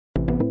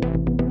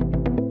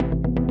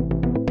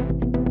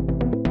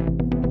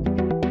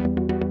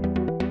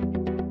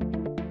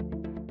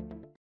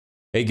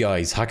Hey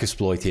guys,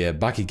 HackerSploit here,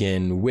 back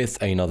again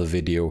with another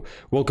video.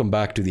 Welcome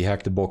back to the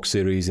Hack the Box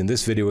series. In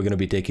this video, we're going to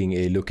be taking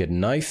a look at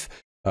Knife.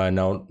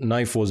 Now,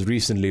 Knife was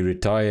recently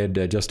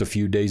retired just a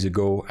few days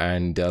ago,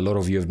 and a lot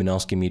of you have been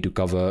asking me to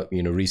cover,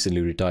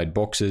 recently retired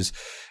boxes.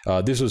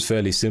 This was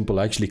fairly simple.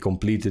 I actually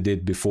completed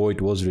it before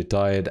it was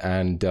retired,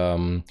 and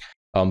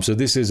so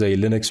this is a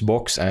Linux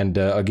box, and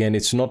again,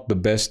 it's not the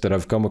best that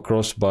I've come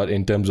across, but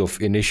in terms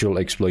of initial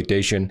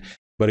exploitation.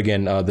 But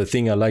again, the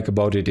thing I like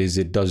about it is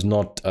it does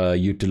not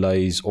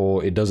utilize,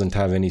 or it doesn't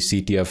have any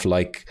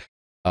CTF-like,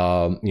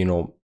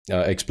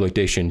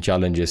 exploitation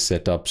challenges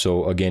set up.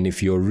 So again,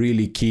 if you're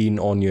really keen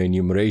on your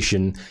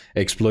enumeration,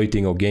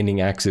 exploiting or gaining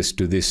access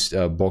to this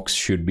box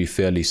should be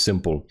fairly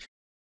simple.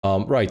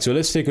 Right, so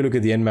let's take a look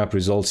at the Nmap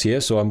results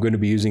here. So I'm going to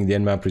be using the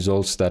Nmap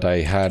results that I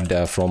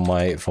had from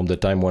the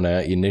time when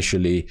I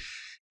initially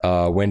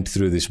went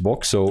through this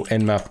box. So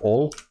Nmap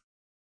all.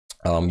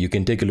 You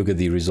can take a look at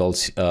the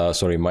results, my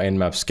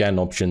Nmap scan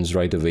options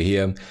right over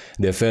here.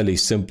 They're fairly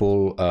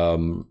simple,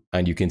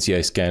 and you can see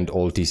I scanned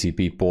all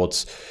TCP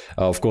ports.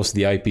 Of course,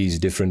 the IP is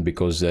different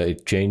because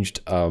it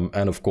changed.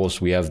 And of course,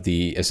 we have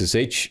the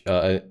SSH.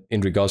 In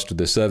regards to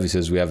the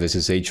services, we have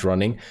SSH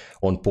running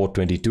on port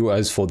 22.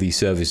 As for the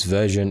service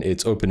version,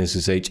 it's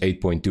OpenSSH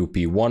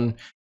 8.2p1.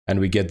 And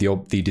we get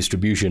the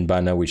distribution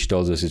banner, which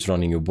tells us it's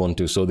running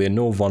Ubuntu. So there are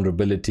no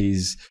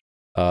vulnerabilities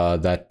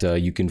that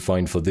you can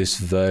find for this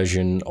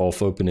version of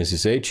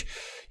OpenSSH.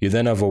 You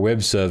then have a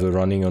web server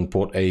running on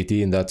port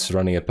 80, and that's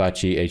running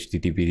Apache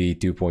HTTPD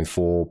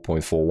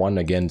 2.4.41.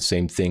 Again,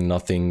 same thing,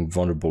 nothing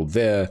vulnerable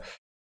there.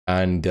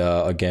 And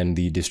again,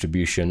 the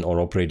distribution or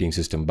operating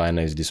system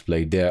banner is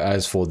displayed there.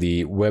 As for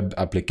the web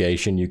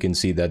application, you can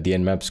see that the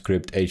Nmap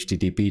script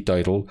HTTP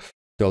title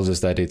tells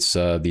us that it's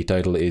the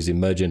title is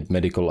Emergent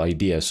Medical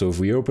Idea. So if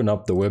we open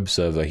up the web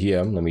server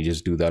here, let me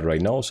just do that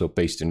right now. So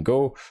paste and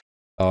go.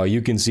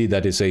 You can see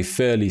that it's a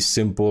fairly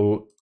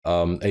simple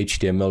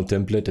HTML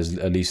template,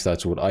 at least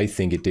that's what I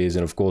think it is.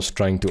 And of course,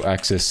 trying to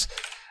access,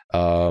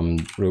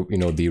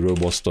 the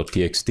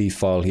robots.txt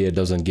file here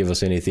doesn't give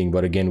us anything.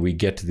 But again, we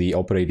get the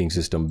operating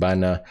system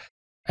banner,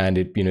 and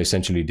it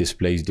essentially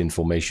displays the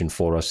information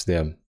for us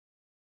there.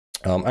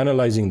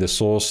 Analyzing the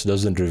source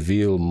doesn't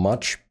reveal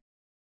much.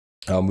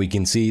 We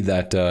can see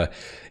that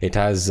it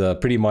has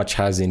pretty much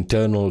has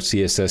internal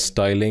CSS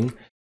styling.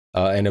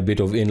 And a bit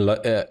of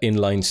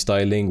inline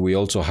styling. We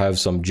also have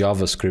some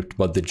JavaScript,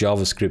 but the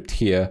JavaScript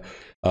here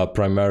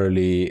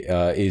primarily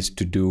is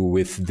to do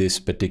with this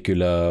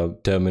particular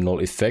terminal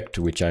effect,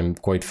 which I'm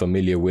quite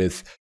familiar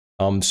with.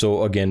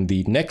 So again,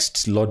 the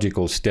next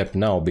logical step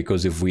now,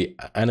 because if we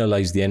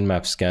analyze the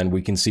Nmap scan,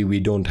 we can see we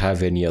don't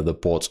have any other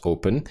ports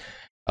open.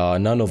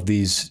 None of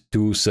these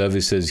two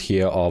services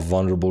here are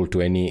vulnerable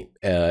to any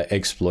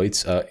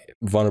exploits,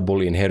 vulnerable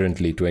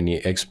inherently to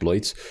any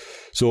exploits.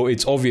 So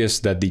it's obvious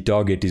that the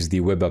target is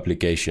the web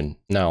application.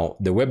 Now,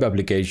 the web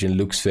application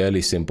looks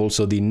fairly simple.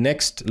 So the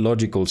next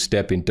logical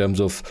step in terms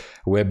of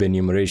web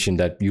enumeration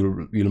that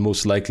you'll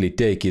most likely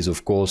take is,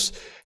 of course,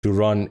 to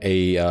run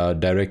a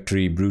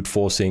directory brute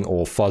forcing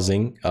or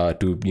fuzzing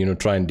to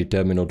try and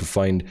determine or to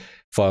find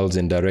files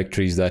and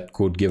directories that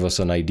could give us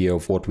an idea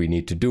of what we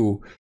need to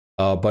do.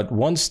 But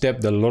one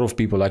step that a lot of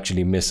people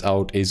actually miss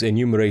out is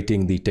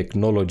enumerating the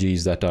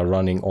technologies that are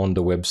running on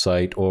the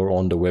website or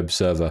on the web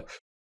server.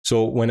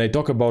 So when I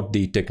talk about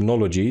the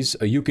technologies,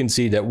 you can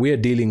see that we're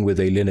dealing with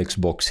a Linux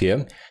box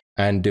here,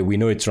 and we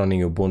know it's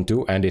running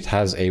Ubuntu, and it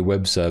has a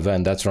web server,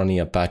 and that's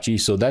running Apache.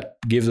 So that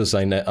gives us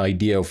an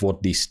idea of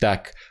what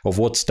stack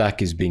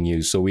is being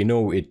used. So we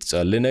know it's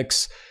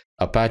Linux,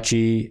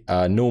 Apache,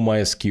 no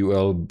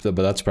MySQL,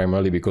 but that's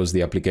primarily because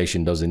the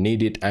application doesn't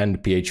need it, and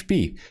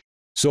PHP.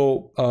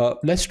 So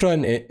let's try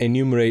and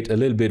enumerate a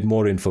little bit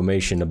more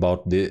information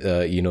about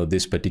the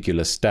this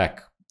particular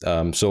stack.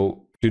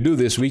 So to do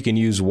this, we can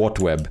use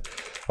whatweb.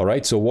 All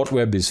right, so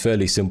whatweb is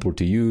fairly simple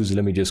to use.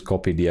 Let me just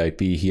copy the IP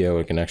here.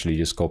 I can actually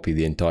just copy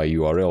the entire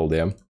URL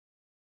there.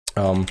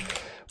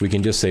 We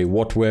can just say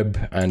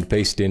whatweb and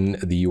paste in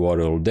the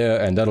URL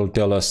there, and that'll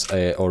tell us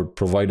or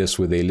provide us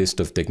with a list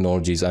of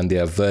technologies and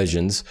their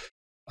versions.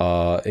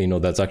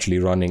 That's actually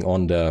running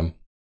on the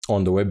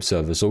web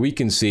server. So we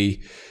can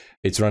see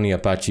it's running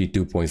Apache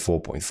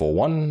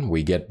 2.4.41.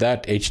 We get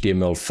that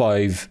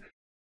HTML5.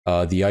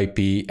 The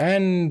IP,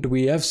 and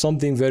we have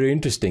something very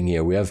interesting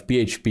here. We have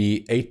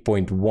PHP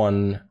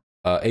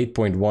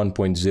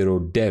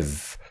 8.1.0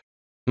 dev.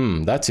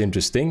 That's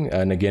interesting.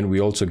 And again, we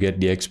also get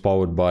the X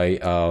powered by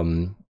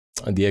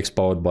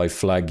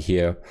flag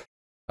here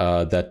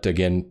that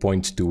again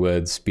points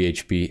towards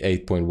PHP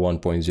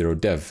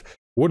 8.1.0 dev.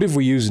 What if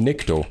we use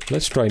Nikto?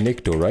 Let's try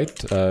Nikto,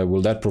 right?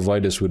 Will that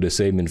provide us with the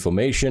same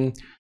information?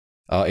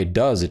 It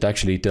does. It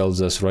actually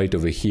tells us right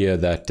over here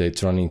that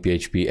it's running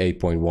PHP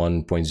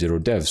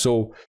 8.1.0 dev.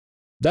 So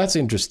that's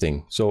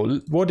interesting. So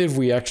what if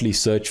we actually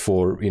search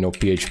for,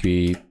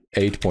 PHP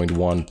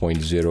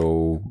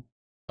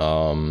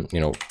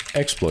 8.1.0,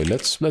 exploit?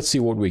 Let's see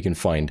what we can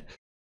find.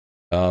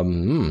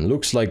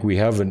 Looks like we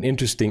have an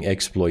interesting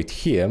exploit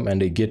here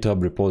and a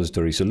GitHub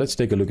repository. So let's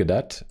take a look at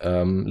that.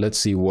 Let's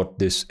see what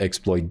this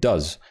exploit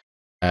does.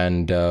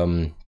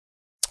 and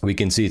we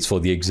can see it's for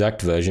the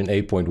exact version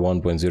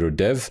 8.1.0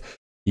 dev,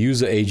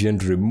 user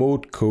agent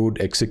remote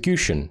code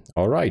execution.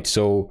 All right,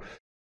 so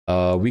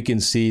we can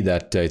see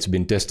that it's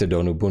been tested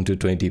on Ubuntu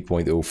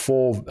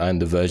 20.04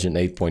 and the version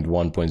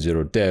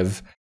 8.1.0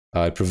 dev.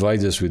 It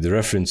provides us with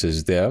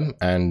references there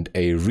and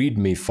a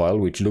README file,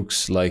 which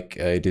looks like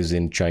it is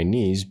in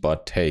Chinese,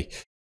 but hey,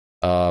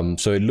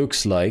 so it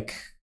looks like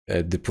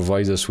it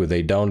provides us with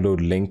a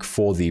download link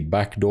for the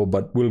backdoor,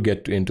 but we'll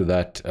get into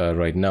that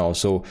right now.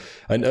 So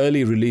an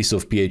early release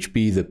of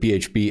PHP, the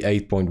PHP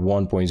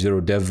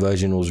 8.1.0 dev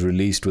version was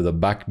released with a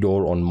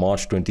backdoor on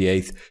March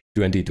 28th,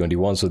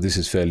 2021. So this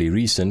is fairly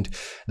recent.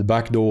 The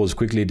backdoor was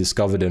quickly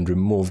discovered and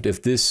removed.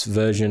 If this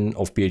version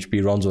of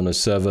PHP runs on a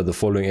server, the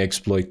following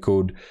exploit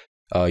code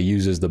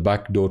uses the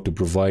backdoor to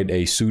provide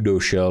a pseudo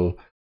shell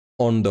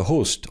on the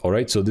host. All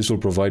right, so this will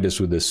provide us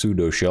with a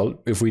pseudo shell.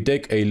 If we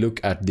take a look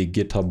at the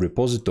GitHub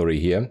repository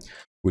here,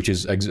 which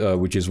is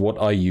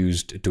what I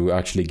used to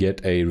actually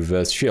get a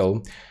reverse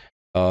shell,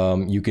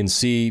 you can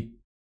see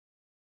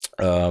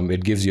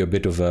it gives you a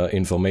bit of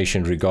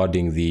information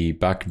regarding the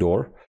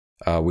backdoor,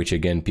 which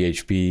again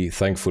PHP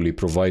thankfully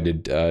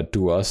provided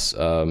to us,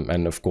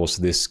 and of course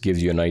this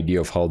gives you an idea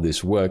of how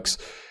this works.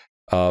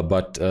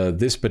 But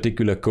this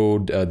particular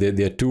code,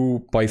 there are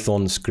two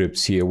Python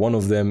scripts here. One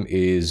of them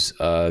is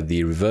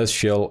the reverse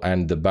shell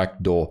and the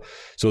backdoor.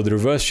 So the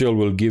reverse shell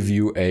will give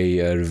you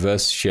a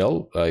reverse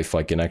shell, if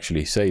I can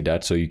actually say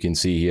that. So you can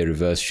see here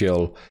reverse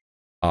shell,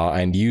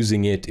 and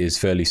using it is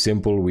fairly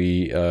simple.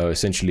 We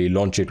essentially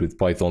launch it with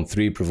Python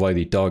 3, provide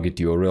the target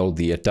URL,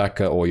 the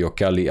attacker or your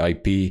Kali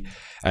IP,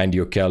 and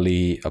your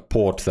Kali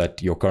port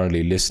that you're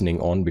currently listening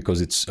on,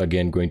 because it's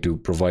again going to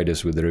provide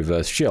us with a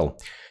reverse shell.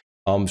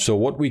 So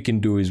what we can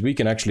do is we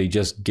can actually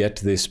just get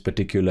this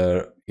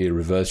particular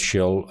reverse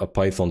shell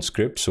Python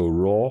script. So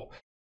raw,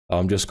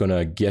 I'm just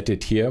gonna get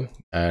it here,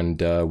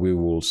 and we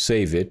will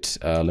save it.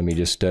 Let me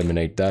just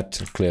terminate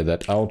that, clear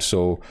that out.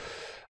 So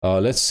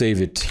let's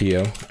save it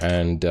here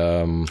and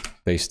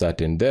paste that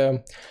in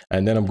there.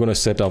 And then I'm gonna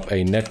set up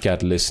a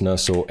netcat listener.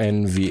 So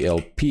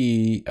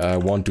NVLP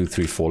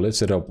 1234. Let's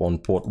set up on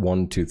port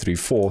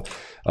 1234.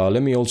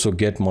 Let me also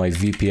get my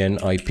VPN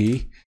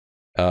IP.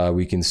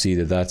 We can see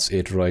that that's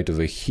it right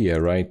over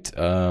here, right?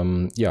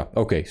 Yeah,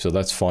 okay, so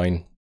that's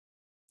fine.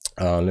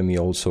 Let me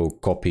also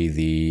copy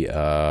the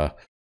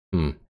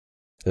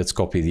let's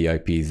copy the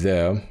IP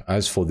there.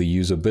 As for the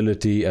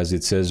usability, as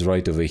it says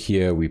right over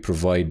here, we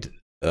provide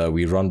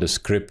we run the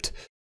script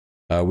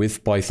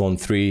with Python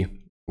 3.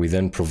 We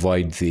then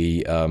provide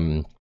the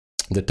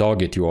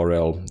target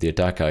URL, the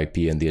attacker IP,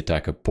 and the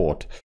attacker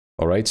port.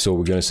 All right, so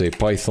we're going to say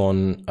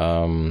Python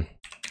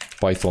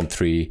Python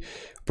 3,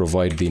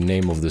 provide the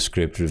name of the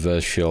script,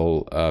 reverse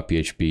shell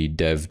php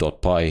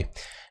dev.py,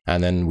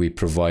 and then we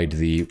provide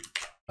the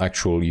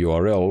actual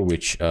URL,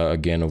 which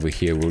again over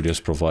here we'll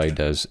just provide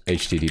as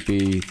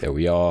HTTP. There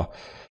we are.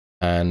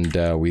 And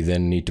we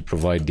then need to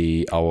provide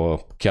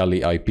our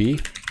Kali IP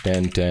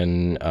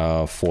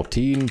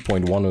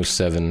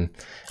 10.10.14.107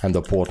 and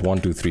the port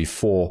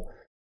 1234,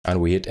 and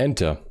we hit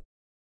enter,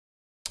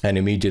 and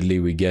immediately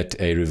we get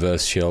a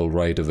reverse shell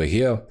right over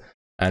here,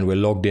 and we're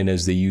logged in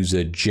as the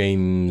user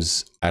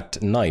James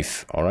at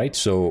knife. All right,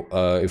 so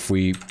if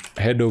we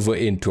head over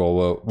into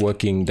our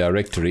working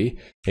directory,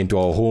 into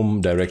our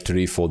home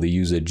directory for the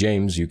user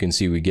James, you can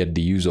see we get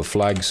the user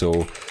flag.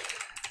 So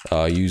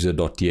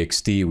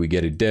user.txt, we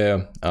get it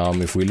there.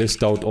 If we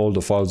list out all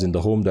the files in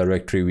the home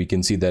directory, we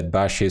can see that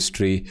bash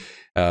history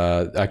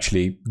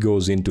actually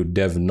goes into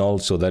dev null,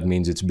 so that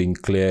means it's being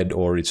cleared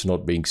or it's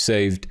not being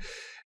saved.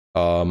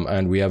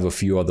 And we have a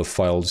few other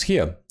files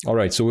here. All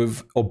right, so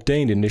we've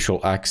obtained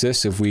initial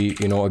access. If we,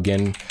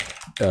 again,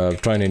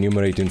 try and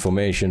enumerate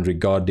information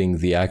regarding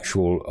the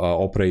actual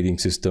operating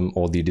system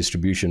or the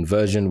distribution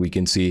version, we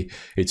can see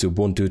it's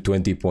Ubuntu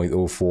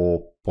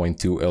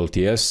 20.04.2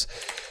 LTS.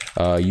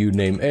 You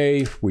name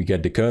A, we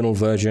get the kernel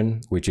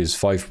version, which is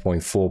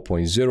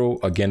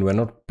 5.4.0. Again, we're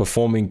not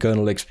performing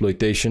kernel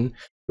exploitation.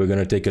 We're going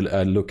to take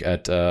a look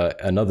at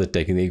another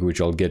technique, which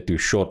I'll get to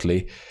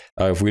shortly.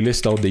 If we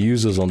list out the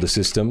users on the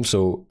system,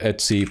 so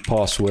etc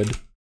password,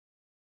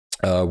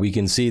 we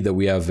can see that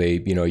we have a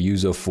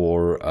user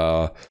for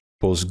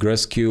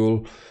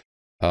PostgreSQL.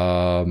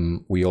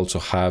 We also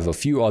have a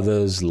few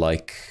others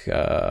like,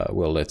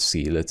 well, let's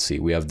see.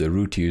 We have the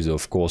root user,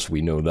 of course,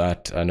 we know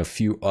that, and a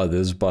few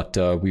others, but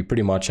we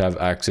pretty much have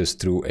access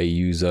through a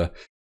user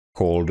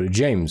called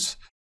James.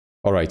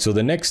 All right, so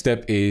the next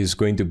step is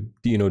going to,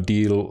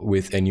 deal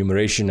with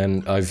enumeration,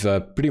 and I've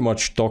pretty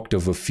much talked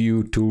of a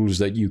few tools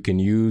that you can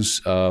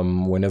use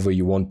whenever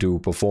you want to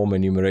perform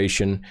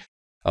enumeration.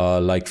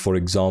 Like for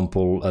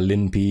example, a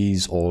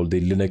linps or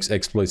the Linux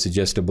exploit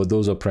suggester, but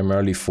those are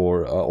primarily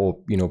for,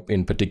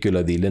 in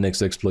particular, the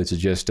Linux exploit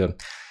suggester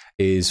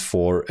is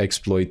for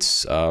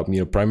exploits,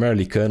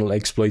 primarily kernel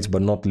exploits,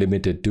 but not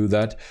limited to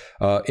that.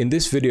 In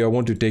this video, I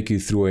want to take you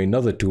through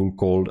another tool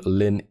called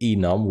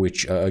linenum,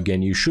 which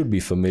again, you should be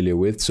familiar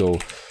with. So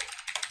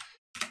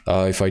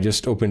if I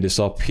just open this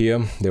up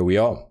here, there we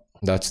are.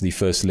 That's the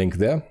first link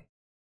there.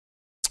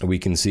 we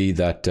can see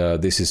that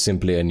this is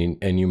simply an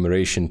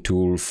enumeration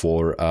tool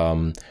for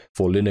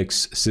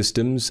Linux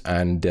systems,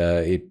 and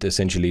it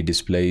essentially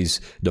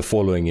displays the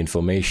following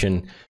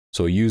information.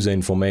 So user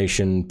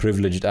information,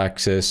 privileged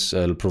access,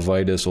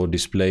 provide us or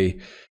display,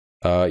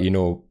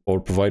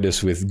 or provide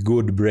us with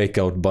good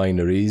breakout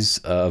binaries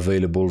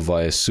available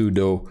via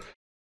sudo.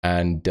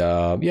 And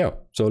yeah,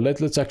 so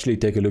let's actually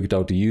take a look at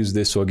how to use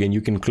this. So again, you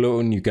can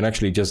clone, you can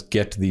actually just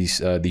get these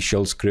the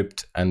shell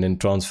script and then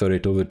transfer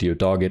it over to your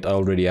target. I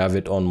already have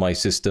it on my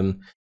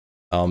system.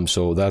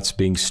 So that's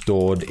being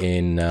stored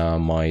in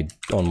on my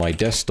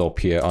desktop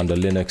here under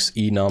Linux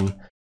enum.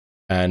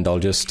 And I'll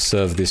just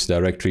serve this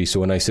directory.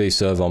 So when I say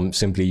serve, I'm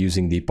simply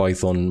using the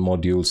Python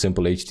module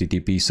simple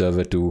HTTP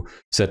server to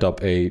set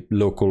up a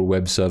local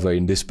web server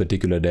in this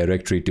particular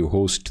directory to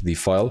host the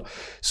file.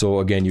 So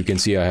again, you can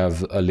see I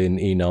have a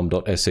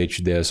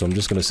lin.enum.sh there. So I'm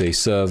just going to say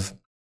serve,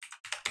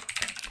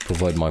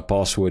 provide my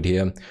password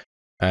here,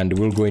 and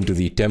we'll go into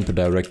the temp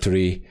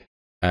directory.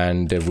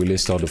 And if we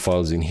list out the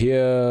files in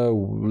here,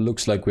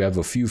 looks like we have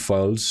a few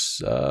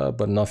files,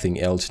 but nothing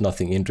else,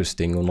 nothing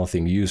interesting or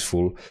nothing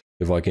useful,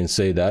 if I can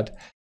say that.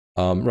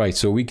 Right,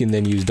 so we can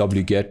then use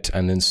wget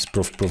and then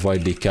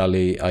provide the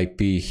Kali IP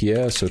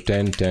here. So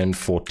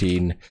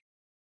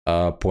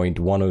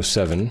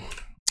 10.10.14.107,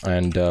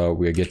 and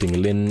we're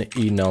getting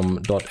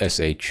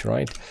lin.enum.sh,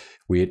 right?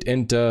 We hit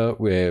enter,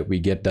 where we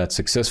get that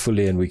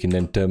successfully, and we can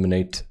then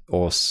terminate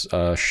or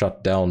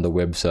shut down the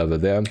web server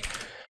there.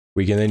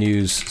 We can then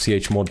use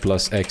chmod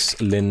plus x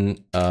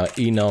lin.enum.sh,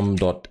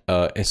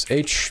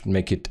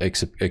 make it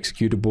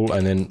executable,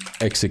 and then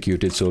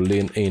execute it. So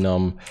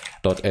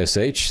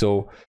lin.enum.sh.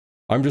 So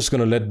I'm just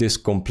going to let this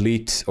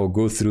complete or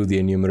go through the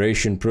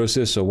enumeration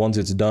process. So once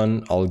it's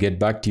done, I'll get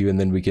back to you, and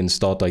then we can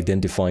start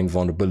identifying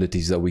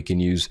vulnerabilities that we can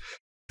use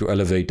to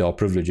elevate our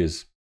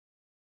privileges.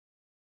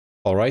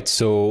 All right,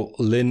 so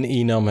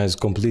lin.enum has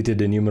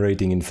completed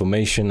enumerating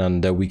information,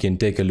 and we can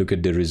take a look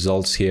at the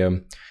results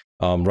here.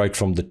 Right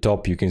from the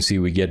top, you can see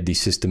we get the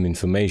system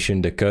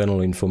information, the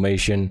kernel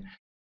information,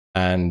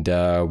 and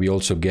we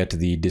also get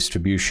the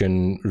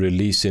distribution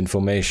release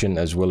information,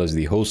 as well as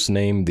the host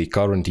name, the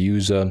current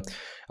user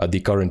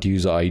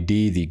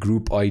ID, the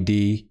group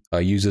ID,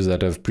 users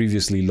that have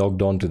previously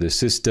logged on to the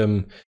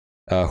system,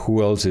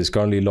 who else is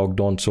currently logged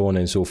on, so on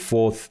and so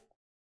forth,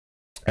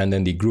 and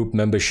then the group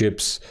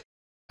memberships.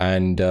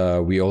 And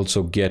we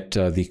also get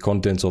the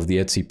contents of the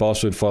etc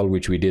password file,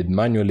 which we did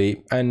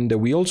manually. And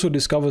we also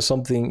discover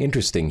something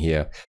interesting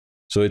here.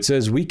 So it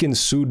says we can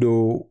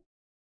sudo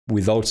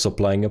without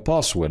supplying a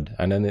password.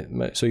 And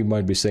then so you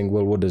might be saying,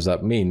 well, what does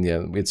that mean?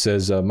 Yeah, it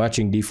says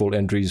matching default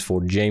entries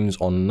for James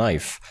on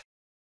knife.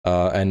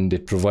 And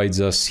it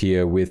provides us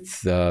here with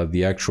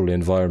the actual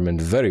environment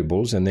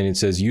variables. And then it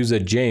says user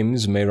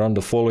James may run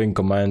the following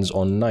commands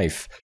on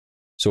knife.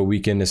 So we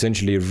can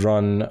essentially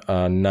run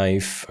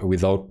knife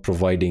without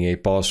providing a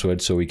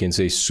password. So we can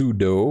say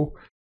sudo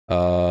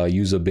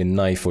user bin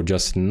knife or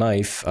just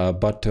knife.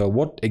 But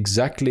what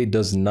exactly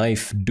does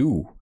knife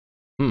do?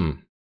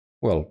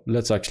 Well,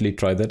 let's actually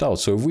try that out.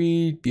 So if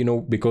we,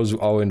 because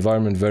our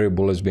environment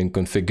variable has been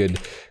configured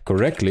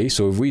correctly.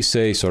 So if we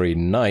say, sorry,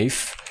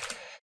 knife,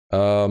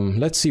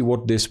 let's see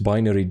what this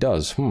binary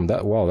does.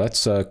 Wow,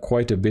 that's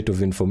quite a bit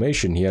of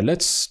information here.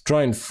 Let's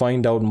try and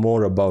find out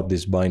more about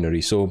this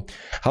binary. So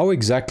how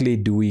exactly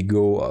do we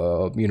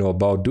go,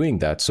 about doing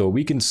that? So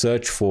we can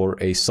search for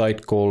a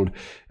site called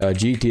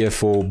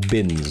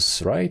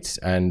GTFOBins, right?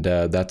 And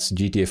that's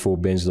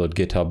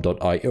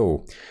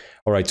gtfobins.github.io.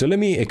 All right, so let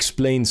me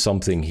explain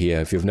something here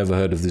if you've never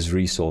heard of this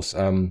resource.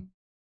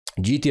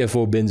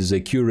 GTFOBins is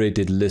a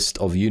curated list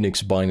of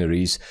Unix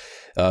binaries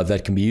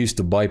that can be used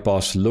to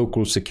bypass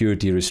local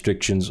security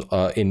restrictions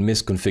in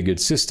misconfigured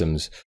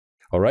systems.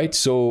 All right,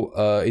 so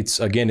it's,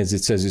 again, as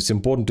it says, it's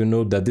important to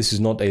note that this is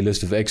not a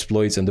list of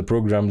exploits, and the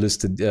programs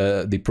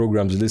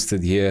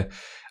listed here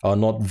are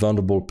not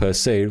vulnerable per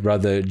se.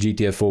 Rather,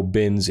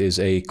 GTFOBins is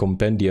a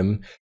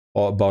compendium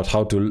about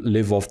how to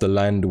live off the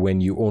land when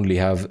you only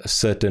have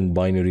certain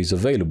binaries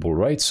available,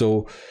 right?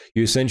 So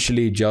you're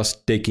essentially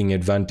just taking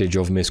advantage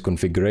of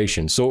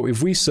misconfiguration. So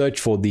if we search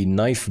for the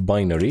knife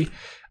binary,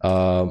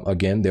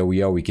 again, there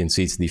we are, we can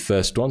see it's the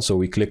first one. So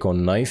we click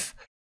on knife.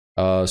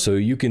 So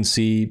you can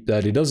see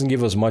that it doesn't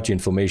give us much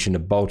information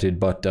about it,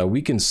 but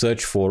we can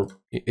search for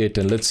it,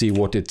 and let's see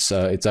what it's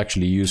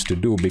actually used to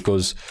do,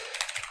 because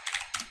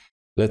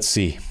let's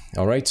see.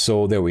 All right,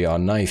 so there we are,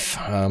 knife.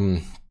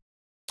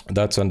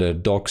 That's under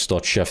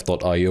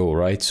docs.chef.io,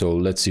 right? So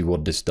let's see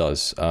what this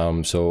does.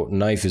 So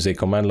knife is a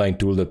command line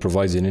tool that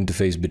provides an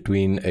interface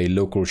between a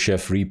local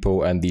Chef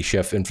repo and the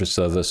Chef infra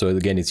server. So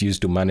again, it's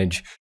used to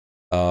manage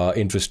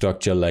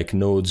infrastructure like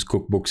nodes,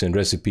 cookbooks, and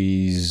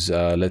recipes.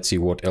 Let's see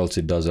what else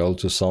it does.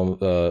 Also,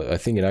 I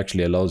think it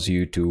actually allows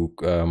you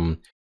to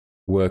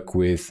work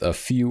with a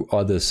few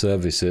other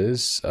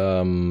services,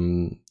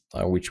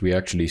 which we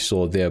actually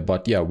saw there.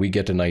 But yeah, we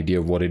get an idea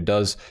of what it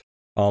does.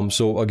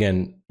 So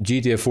again,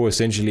 GTFO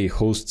essentially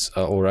hosts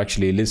or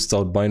actually lists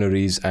out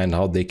binaries and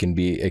how they can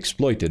be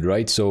exploited,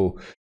 right? So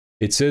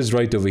it says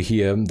right over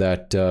here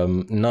that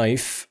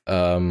knife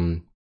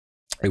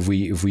if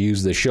we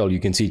use the shell, you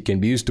can see it can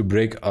be used to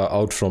break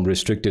out from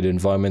restricted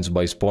environments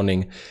by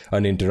spawning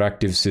an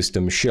interactive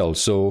system shell.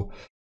 So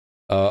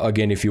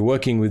again, if you're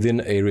working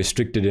within a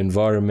restricted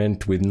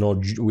environment with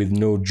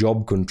no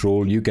job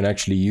control, you can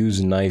actually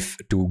use knife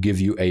to give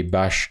you a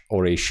bash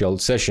or a shell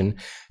session,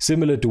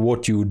 similar to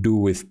what you would do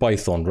with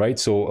Python, right?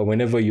 So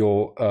whenever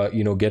you're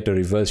get a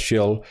reverse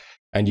shell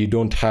and you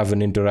don't have an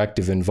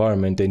interactive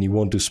environment and you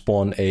want to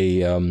spawn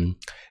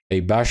a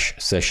bash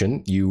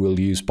session, you will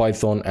use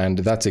Python, and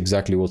that's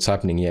exactly what's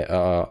happening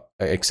here.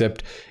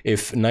 Except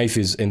if knife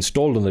is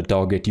installed on the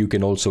target, you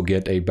can also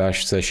get a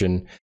bash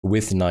session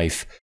with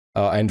knife.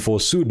 And for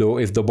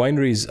sudo, if the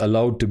binary is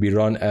allowed to be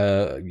run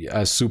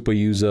as super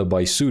user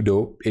by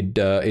sudo,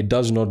 it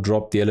does not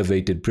drop the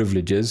elevated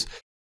privileges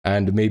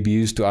and may be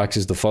used to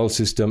access the file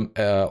system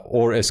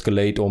or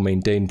escalate or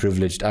maintain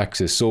privileged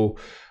access. So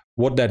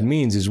what that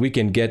means is we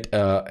can get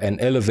an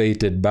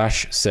elevated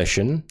bash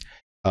session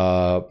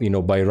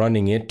by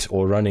running it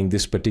or running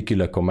this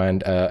particular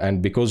command,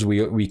 and because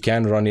we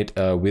can run it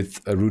with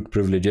root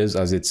privileges,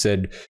 as it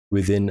said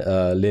within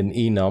lin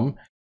enum,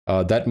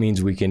 that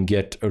means we can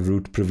get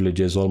root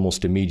privileges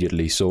almost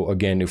immediately. So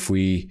again, if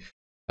we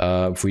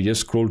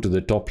just scroll to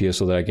the top here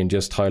so that I can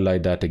just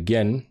highlight that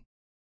again,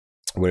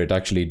 where it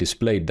actually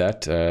displayed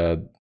that,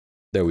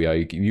 there we are.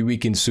 We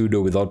can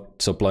sudo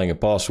without supplying a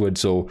password,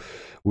 so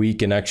we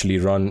can actually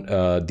run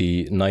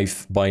the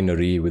knife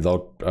binary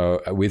without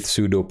with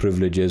sudo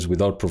privileges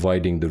without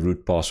providing the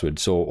root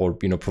password, or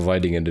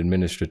providing an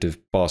administrative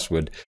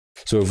password.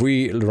 So if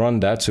we run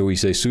that, so we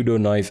say sudo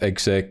knife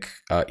exec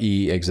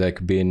e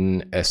exec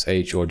bin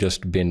sh or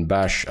just bin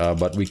bash,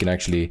 but we can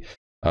actually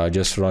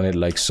just run it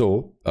like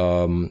so.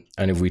 And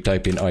if we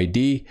type in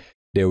id,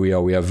 there we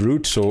are, we have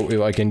root. So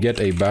if I can get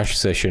a bash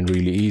session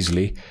really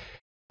easily.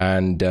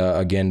 And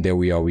again, there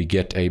we are, we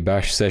get a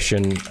bash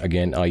session,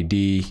 again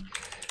id,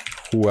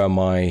 who am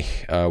I,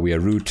 we are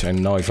root.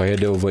 And now if I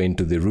head over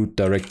into the root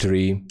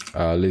directory,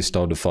 list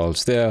out the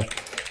files there,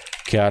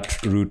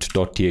 cat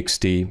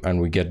root.txt,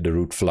 and we get the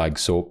root flag.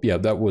 So yeah,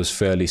 that was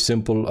fairly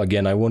simple.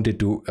 Again, I wanted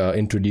to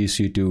introduce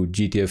you to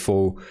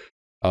GTFOBins.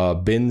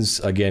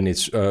 Again,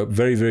 it's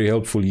very, very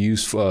helpful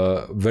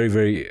very,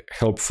 very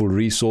helpful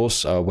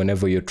resource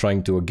whenever you're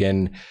trying to,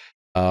 again,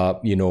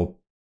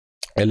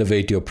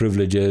 elevate your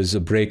privileges,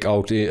 break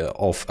out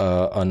of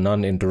a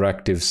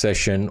non-interactive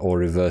session or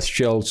reverse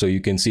shell. So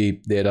you can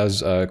see there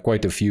is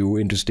quite a few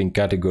interesting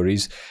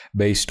categories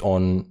based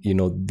on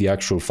the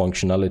actual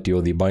functionality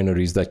or the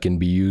binaries that can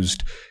be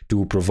used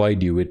to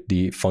provide you with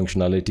the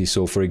functionality.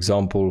 So for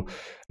example,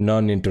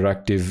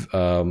 non-interactive,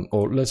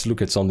 or let's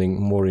look at something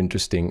more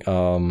interesting.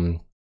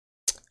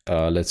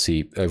 Let's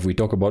see, if we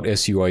talk about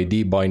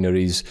SUID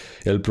binaries,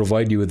 it'll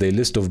provide you with a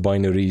list of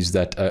binaries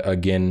that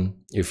again,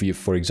 if you,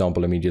 for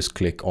example, let me just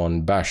click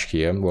on bash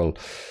here. Well,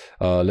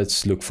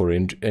 let's look for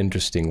an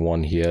interesting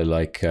one here,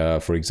 like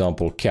for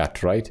example,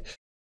 cat, right?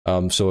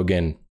 So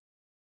again,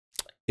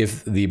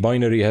 if the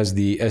binary has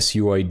the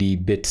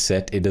SUID bit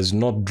set, it does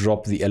not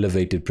drop the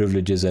elevated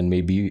privileges and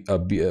may be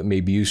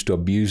used to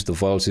abuse the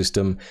file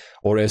system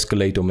or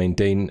escalate or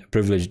maintain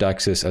privileged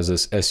access as a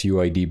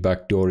SUID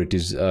backdoor. It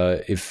is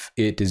if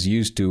it is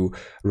used to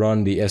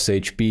run the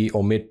SHP,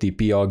 omit the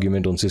P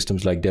argument on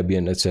systems like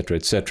Debian, etc.,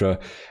 etc.,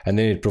 and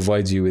then it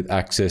provides you with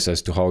access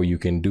as to how you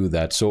can do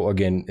that. So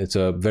again, it's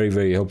a very,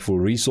 very helpful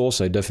resource.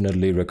 I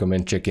definitely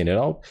recommend checking it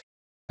out.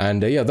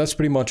 And yeah, that's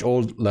pretty much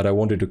all that I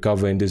wanted to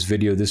cover in this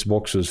video. This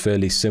box was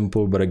fairly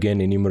simple, but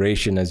again,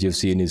 enumeration, as you've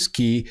seen, is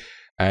key.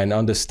 And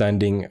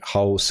understanding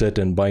how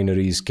certain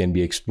binaries can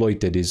be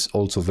exploited is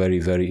also very,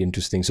 very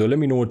interesting. So let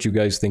me know what you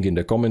guys think in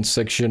the comments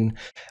section.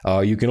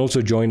 You can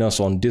also join us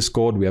on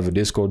Discord. We have a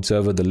Discord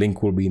server. The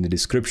link will be in the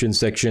description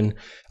section.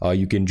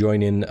 You can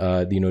join in,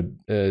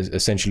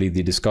 essentially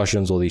the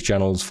discussions or the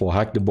channels for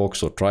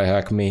HackTheBox or Try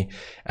Hack Me.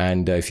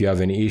 And if you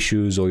have any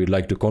issues or you'd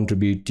like to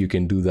contribute, you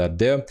can do that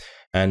there.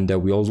 And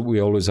we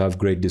always have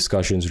great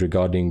discussions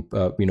regarding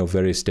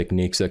various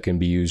techniques that can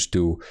be used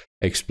to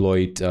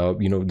exploit,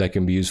 that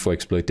can be used for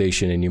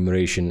exploitation,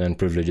 enumeration, and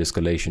privilege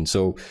escalation.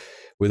 So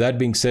with that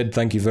being said,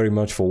 thank you very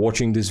much for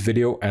watching this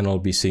video, and I'll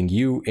be seeing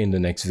you in the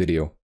next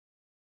video.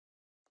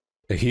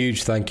 A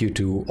huge thank you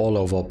to all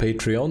of our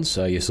Patreons.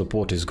 Your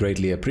support is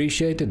greatly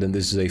appreciated, and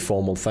this is a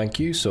formal thank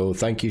you. So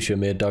thank you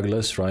Shamir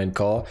Douglas, Ryan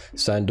Carr,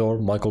 Sandor,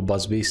 Michael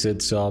Busby, Sid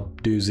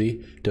Saab,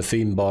 Doozy,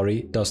 Tafim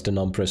Bari, Dustin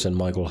Umpress, and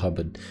Michael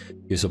Hubbard.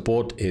 Your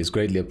support is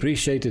greatly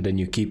appreciated, and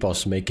you keep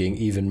us making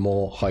even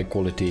more high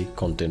quality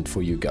content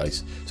for you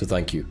guys. So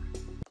thank you.